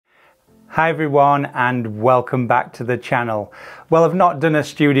Hi everyone and welcome back to the channel. Well, I've not done a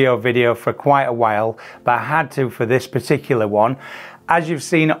studio video for quite a while, but I had to for this particular one. As you've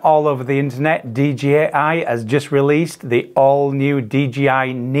seen all over the internet, DJI has just released the all new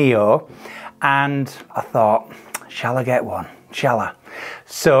DJI NEO, and I thought, shall I get one? Shall I?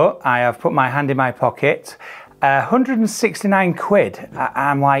 So I have put my hand in my pocket. 169 quid.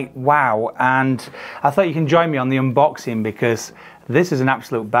 I'm like, wow. And I thought you can join me on the unboxing because this is an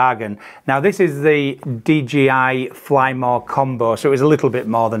absolute bargain. Now this is the DJI Fly More combo, so it was a little bit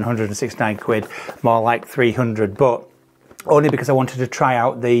more than 169 quid, more like 300, but only because I wanted to try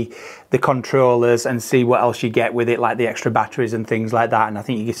out the controllers and see what else you get with it, like the extra batteries and things like that. And I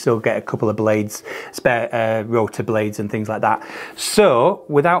think you can still get a couple of blades, spare rotor blades and things like that. So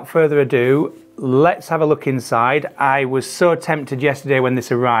without further ado, let's have a look inside. I was so tempted yesterday when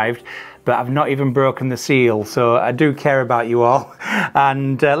this arrived, but I've not even broken the seal, so I do care about you all.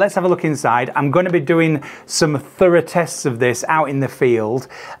 And let's have a look inside. I'm going to be doing some thorough tests of this out in the field,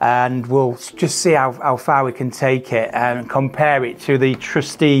 and we'll just see how far we can take it and compare it to the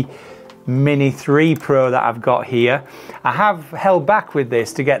trusty Mini 3 Pro that I've got here. I have held back with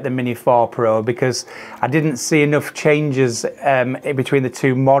this to get the Mini 4 Pro because I didn't see enough changes between the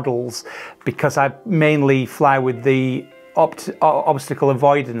two models, because I mainly fly with the obstacle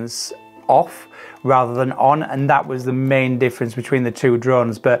avoidance off rather than on, and that was the main difference between the two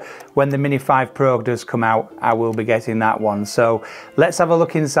drones. But when the Mini 5 Pro does come out, I will be getting that one. So let's have a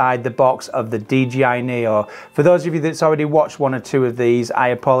look inside the box of the DJI NEO. For those of you that's already watched one or two of these, I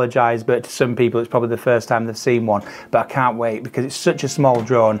apologize, but to some people it's probably the first time they've seen one. But I can't wait because it's such a small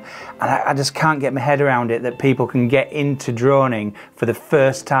drone, and I just can't get my head around it that people can get into droning for the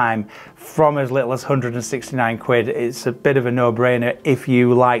first time from as little as 169 quid. It's a bit of a no-brainer if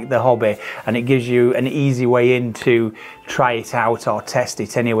you like the hobby, and it gives you an easy way in to try it out or test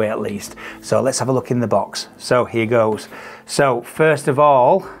it anyway, at least. So let's have a look in the box. So here goes. So first of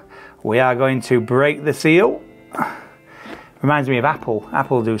all, we are going to break the seal. Reminds me of Apple.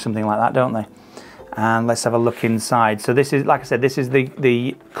 Apple do something like that, don't they? And let's have a look inside. So this is, like I said, this is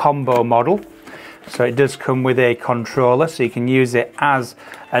the combo model. So it does come with a controller, so you can use it as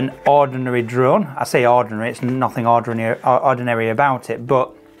an ordinary drone. I say ordinary, it's nothing ordinary about it,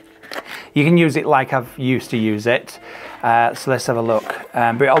 but you can use it like I've used to use it. So let's have a look.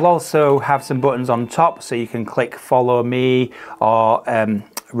 But it'll also have some buttons on top, so you can click follow me or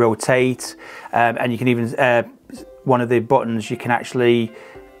rotate, and you can even, one of the buttons, you can actually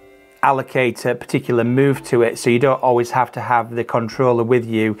allocate a particular move to it, so you don't always have to have the controller with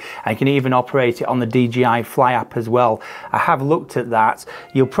you, and you can even operate it on the DJI Fly app as well. I have looked at that.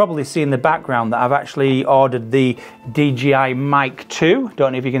 You'll probably see in the background that I've actually ordered the DJI Mic 2.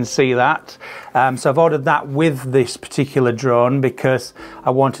 Don't know if you can see that. So I've ordered that with this particular drone because I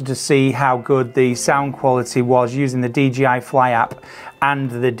wanted to see how good the sound quality was using the DJI Fly app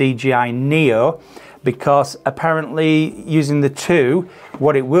and the DJI NEO, because apparently using the two,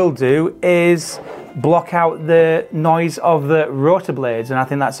 what it will do is block out the noise of the rotor blades, and I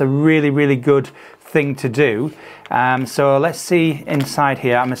think that's a really good thing to do. So let's see inside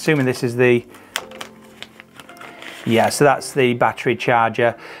here. I'm assuming this is the, yeah, so that's the battery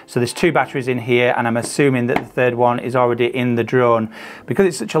charger. So there's two batteries in here, and I'm assuming that the third one is already in the drone. Because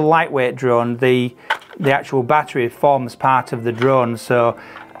it's such a lightweight drone, the actual battery forms part of the drone. So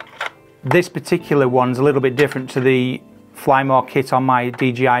this particular one's a little bit different to the Fly More kit on my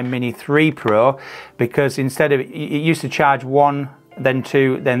DJI Mini 3 Pro, because instead of, it used to charge one, then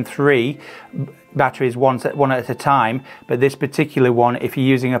two, then three batteries one at a time, but this particular one, if you're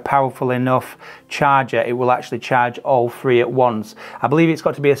using a powerful enough charger, it will actually charge all three at once. I believe it's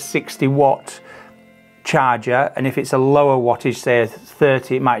got to be a 60-watt charger, and if it's a lower wattage, say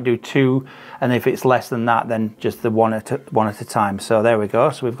 30, it might do two, and if it's less than that, then just the one at a time. So there we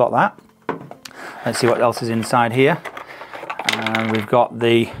go. So we've got that. Let's see what else is inside here. And we've got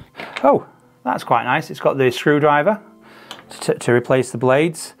the, oh, that's quite nice. It's got the screwdriver to replace the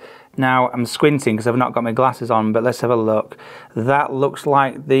blades. Now I'm squinting because I've not got my glasses on, but let's have a look. That looks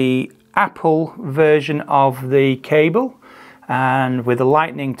like the Apple version of the cable, and with the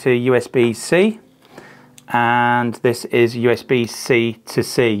lightning to USB-C. And this is USB-C to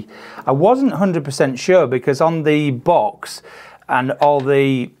C. I wasn't 100% sure because on the box and all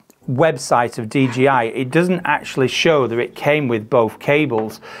the website of DJI, it doesn't actually show that it came with both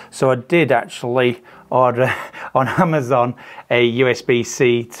cables. So I did actually order on Amazon a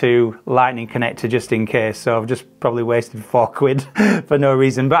USB-C to lightning connector just in case, so I've just probably wasted £4 for no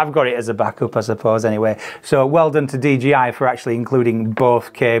reason, but I've got it as a backup, I suppose, anyway. So well done to DJI for actually including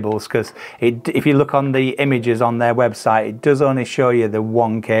both cables, because if you look on the images on their website, it does only show you the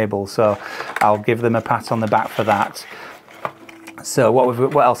one cable, so I'll give them a pat on the back for that. So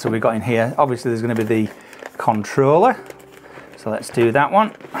what else have we got in here? Obviously there's going to be the controller, so let's do that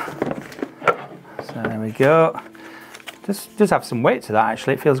one. So there we go. Just have some weight to that,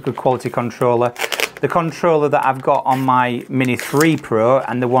 actually. It feels a good quality controller. The controller that I've got on my Mini 3 Pro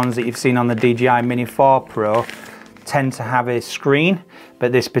and the ones that you've seen on the DJI Mini 4 Pro tend to have a screen,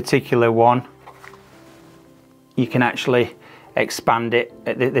 but this particular one, you can actually expand it.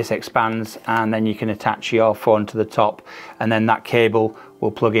 This expands, and then you can attach your phone to the top, and then that cable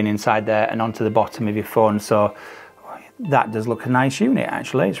will plug in inside there and onto the bottom of your phone. So that does look a nice unit,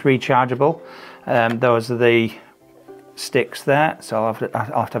 actually. It's rechargeable. Those are the sticks there, so I'll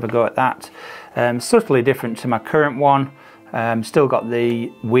have to have a go at that. Subtly different to my current one. Still got the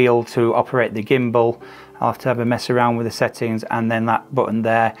wheel to operate the gimbal. I'll have to have a mess around with the settings, and then that button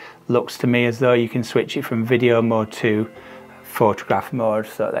there looks to me as though you can switch it from video mode to photograph mode.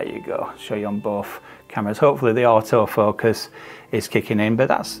 So there you go, I'll show you on both cameras. Hopefully the autofocus is kicking in,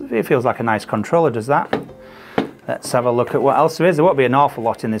 but it feels like a nice controller, does that. Let's have a look at what else there is. There won't be an awful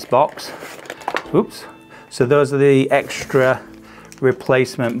lot in this box. Oops. So those are the extra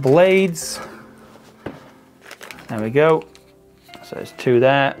replacement blades. There we go. So there's two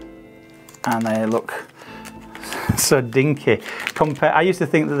there, and they look so dinky. I used to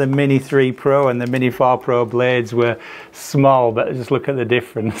think that the Mini 3 Pro and the Mini 4 Pro blades were small, but just look at the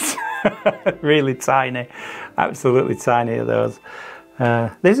difference. Really tiny, absolutely tiny are those.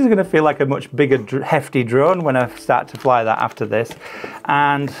 This is going to feel like a much bigger, hefty drone when I start to fly that after this.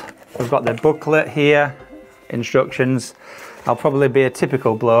 And we've got the booklet here, instructions. I'll probably be a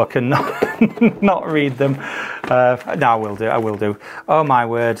typical bloke and not read them. No, I will do. Oh my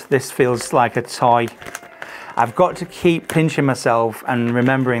word, this feels like a toy. I've got to keep pinching myself and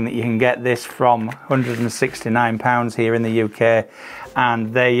remembering that you can get this from £169 here in the UK.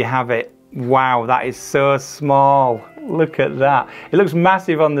 And there you have it. Wow, that is so small. Look at that. It looks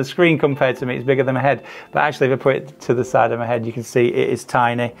massive on the screen compared to me. It's bigger than my head. But actually, if I put it to the side of my head, you can see it is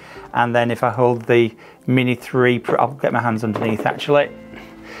tiny. And then if I hold the Mini 3 Pro, I'll get my hands underneath actually.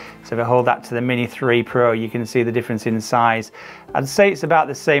 So if I hold that to the Mini 3 Pro, you can see the difference in size. I'd say it's about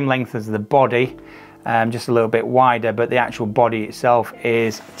the same length as the body, just a little bit wider, but the actual body itself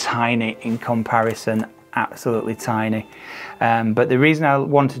is tiny in comparison. Absolutely tiny. But the reason I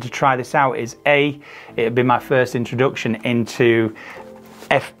wanted to try this out is it would be my first introduction into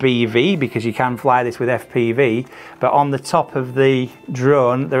FPV, because you can fly this with FPV, but on the top of the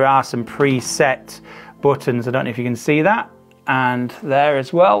drone there are some preset buttons. I don't know if you can see that, and there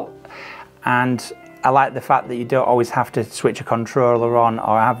as well. And I like the fact that you don't always have to switch a controller on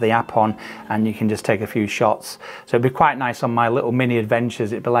or have the app on, and you can just take a few shots. So it'd be quite nice on my little mini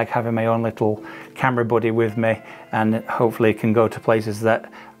adventures. It'd be like having my own little camera buddy with me, and hopefully can go to places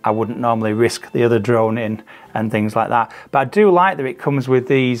that I wouldn't normally risk the other drone in and things like that. But I do like that it comes with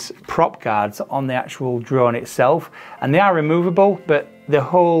these prop guards on the actual drone itself, and they are removable, but the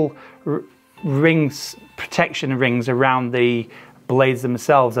whole protection rings around the blades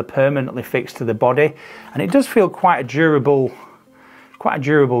themselves are permanently fixed to the body, and it does feel quite a durable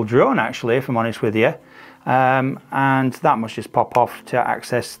drone actually, if I'm honest with you. And that must just pop off to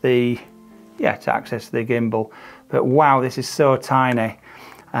access the gimbal. But wow, this is so tiny.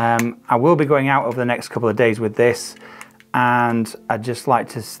 I will be going out over the next couple of days with this, and I'd just like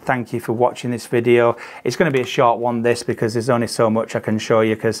to thank you for watching this video. It's going to be a short one, this, because there's only so much I can show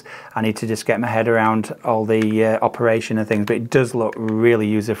you, because I need to just get my head around all the operation and things, but it does look really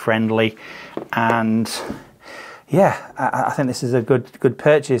user friendly, and yeah, I think this is a good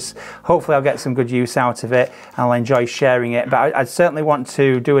purchase. Hopefully I'll get some good use out of it, and I'll enjoy sharing it. But I'd certainly want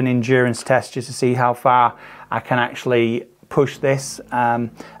to do an endurance test just to see how far I can actually push this,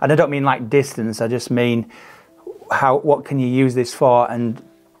 and I don't mean like distance, I just mean what can you use this for and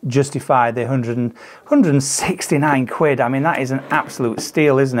justify the 169 quid. I mean, that is an absolute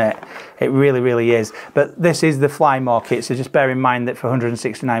steal, isn't it? It really is. But this is the Fly More kit, so just bear in mind that for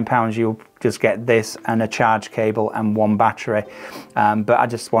 £169 you'll just get this and a charge cable and one battery. But I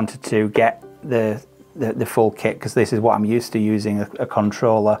just wanted to get the full kit, because this is what I'm used to using, a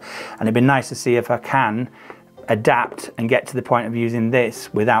controller, and it'd be nice to see if I can adapt and get to the point of using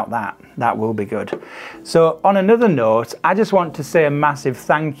this without that. That will be good. So on another note, I just want to say a massive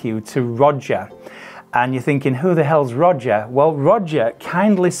thank you to Roger. and you're thinking, who the hell's Roger? Well, Roger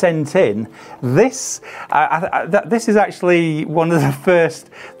kindly sent in this. This is actually one of the first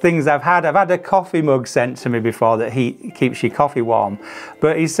things I've had. I've had a coffee mug sent to me before that keeps your coffee warm,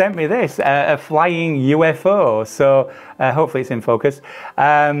 but he sent me this, a flying UFO. So hopefully it's in focus.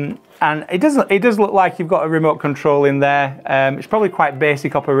 And it does look like you've got a remote control in there. It's probably quite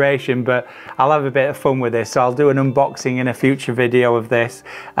basic operation, but I'll have a bit of fun with this. So I'll do an unboxing in a future video of this.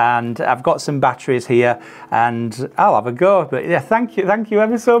 And I've got some batteries here and I'll have a go. But yeah, thank you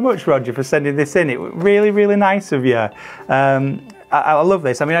ever so much, Roger, for sending this in. It was really, really nice of you. I love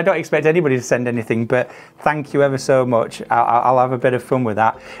this. I mean, I don't expect anybody to send anything, but thank you ever so much. I'll have a bit of fun with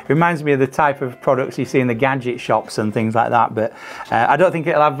that. It reminds me of the type of products you see in the gadget shops and things like that, but I don't think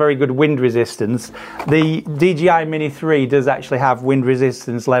it'll have very good wind resistance. The DJI Mini 3 does actually have wind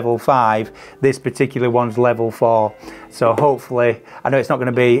resistance level 5. This particular one's level 4. So hopefully, I know it's not going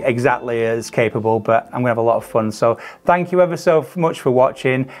to be exactly as capable, but I'm going to have a lot of fun. So thank you ever so much for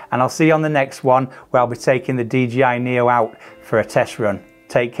watching, and I'll see you on the next one where I'll be taking the DJI NEO out for a test run.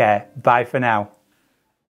 Take care. Bye for now.